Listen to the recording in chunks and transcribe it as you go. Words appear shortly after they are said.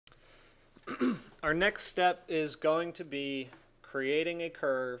our next step is going to be creating a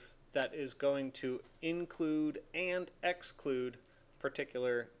curve that is going to include and exclude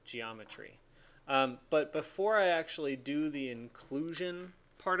particular geometry. But before I actually do the inclusion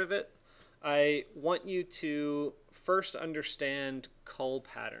part of it, I want you to first understand cull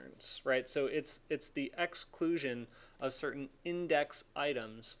patterns, right? So it's the exclusion of certain index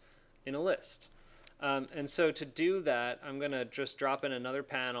items in a list. And so to do that, I'm going to just drop in another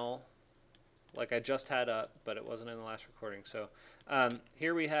panel like I just had up, but it wasn't in the last recording. So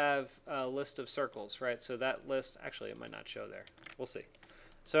here we have a list of circles, right? So that list, actually it might not show there. We'll see.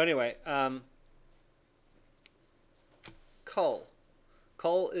 So anyway, cull.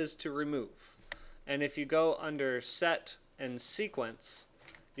 Cull is to remove. And if you go under set and sequence,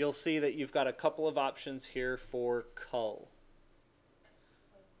 you'll see that you've got a couple of options here for cull.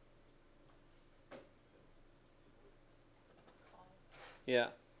 Yeah,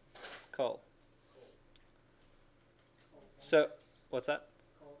 cull. So, what's that?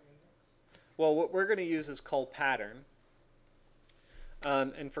 Well, what we're going to use is cull pattern.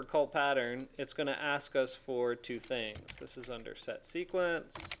 And for cull pattern, it's going to ask us for two things. This is under set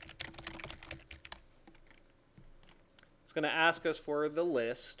sequence. It's going to ask us for the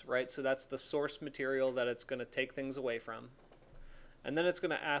list, right? So that's the source material that it's going to take things away from. And then it's going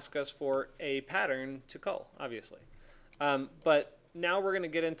to ask us for a pattern to cull, obviously. But now we're going to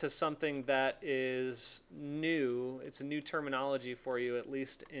get into something that is new. It's a new terminology for you, at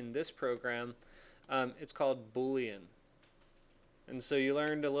least in this program. It's called Boolean. And so you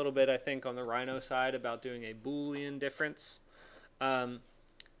learned a little bit, I think, on the Rhino side about doing a Boolean difference.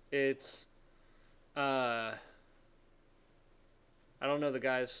 It's, I don't know the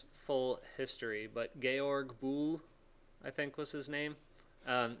guy's full history, but Georg Boole, I think was his name.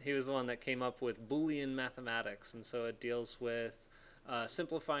 He was the one that came up with Boolean mathematics, and so it deals with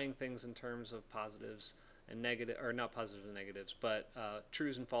simplifying things in terms of positives and negative, or not positives and negatives, but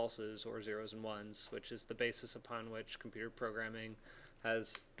trues and falses, or zeros and ones, which is the basis upon which computer programming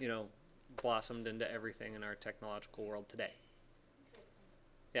has, blossomed into everything in our technological world today.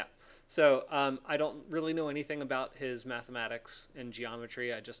 Yeah. So I don't really know anything about his mathematics and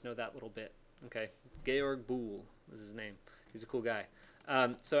geometry. I just know that little bit. Okay. Georg Boole is his name. He's a cool guy.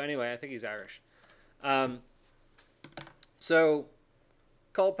 So anyway, I think he's Irish. So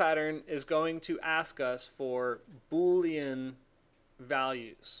cull pattern is going to ask us for Boolean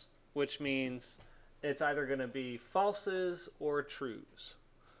values, which means it's either going to be falses or trues.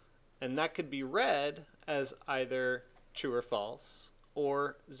 And that could be read as either true or false,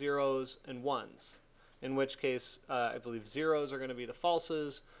 or zeros and ones, in which case I believe zeros are going to be the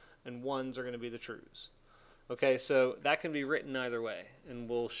falses and ones are going to be the trues. Okay, so that can be written either way, and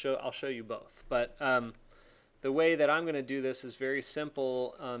I'll show you both. But the way that I'm going to do this is very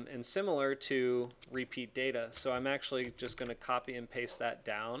simple and similar to repeat data. So I'm actually just going to copy and paste that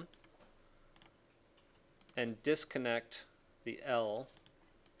down and disconnect the L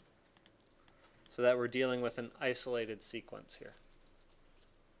so that we're dealing with an isolated sequence here.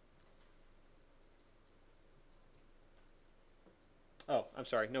 Oh, I'm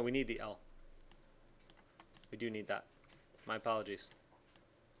sorry. No, we need the L. We do need that. My apologies.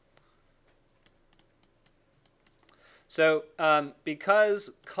 So because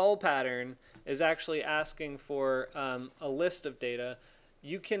cull pattern is actually asking for a list of data,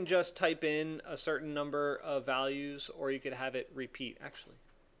 you can just type in a certain number of values, or you could have it repeat. Actually,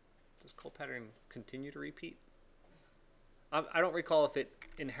 does cull pattern continue to repeat? I don't recall if it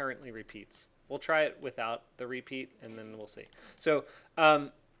inherently repeats. We'll try it without the repeat, and then we'll see. So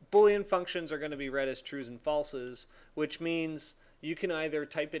Boolean functions are going to be read as trues and falses, which means you can either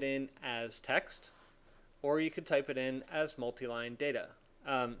type it in as text, or you could type it in as multi-line data.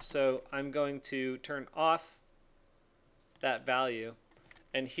 So I'm going to turn off that value,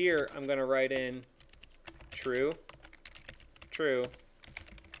 and here I'm going to write in true, true,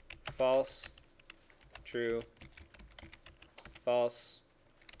 false, true, false,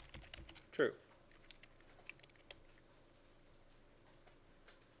 true.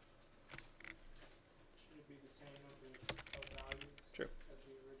 Should it be the same number of values True. as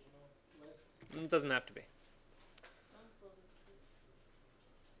the original list? It doesn't have to be.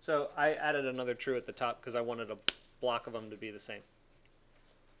 So I added another true at the top because I wanted a block of them to be the same.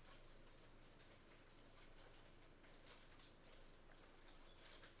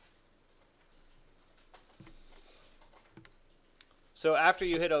 So after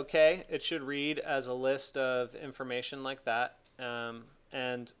you hit OK, it should read as a list of information like that.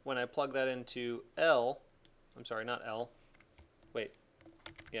 And when I plug that into L, I'm sorry, not L. Wait.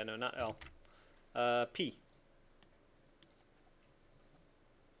 Yeah, no, not L. P.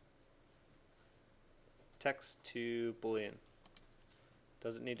 text to Boolean.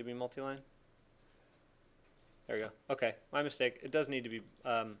 Does it need to be multi-line? There we go. Okay, my mistake. It does need to be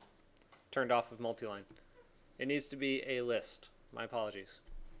turned off of multi-line. It needs to be a list. My apologies.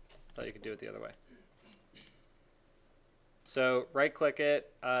 Thought you could do it the other way. So right-click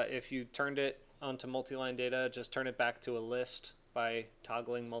it. If you turned it onto multi-line data, just turn it back to a list by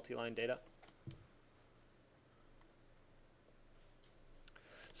toggling multi-line data.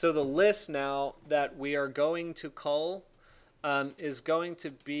 So the list now that we are going to cull is going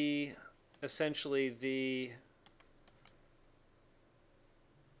to be essentially the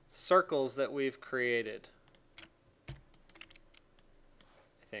circles that we've created, I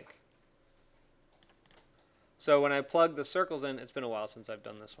think. So when I plug the circles in, it's been a while since I've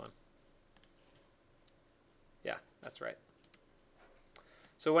done this one. Yeah, that's right.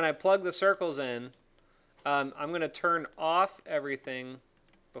 So when I plug the circles in, I'm going to turn off everything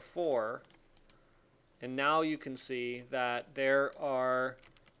before, and now you can see that there are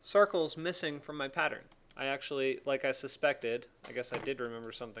circles missing from my pattern. I actually, like I suspected, I guess I did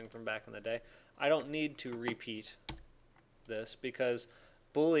remember something from back in the day, I don't need to repeat this because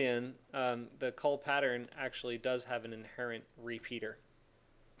Boolean, the cull pattern actually does have an inherent repeater.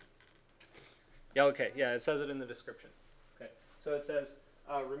 Yeah, okay, yeah, it says it in the description. Okay, so it says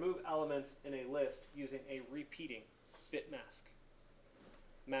remove elements in a list using a repeating bit mask.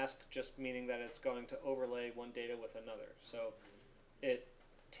 Mask just meaning that it's going to overlay one data with another. So it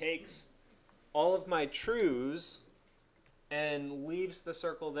takes all of my trues and leaves the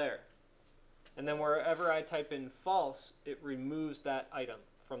circle there. And then wherever I type in false, it removes that item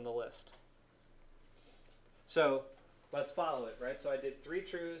from the list. So let's follow it, right? So I did 3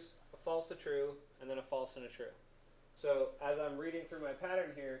 trues, a false, a true, and then a false and a true. So as I'm reading through my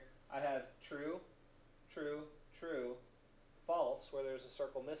pattern here, I have true, true, true, false, where there's a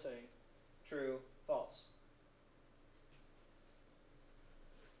circle missing, true, false,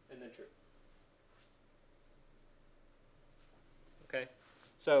 and then true. Okay,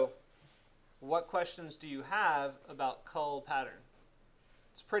 so what questions do you have about cull pattern?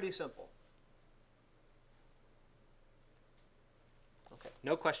 It's pretty simple. Okay,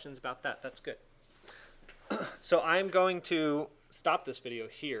 no questions about that. That's good. So I'm going to stop this video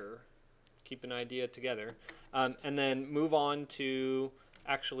here, keep an idea together, and then move on to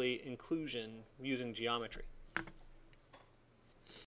actually inclusion using geometry.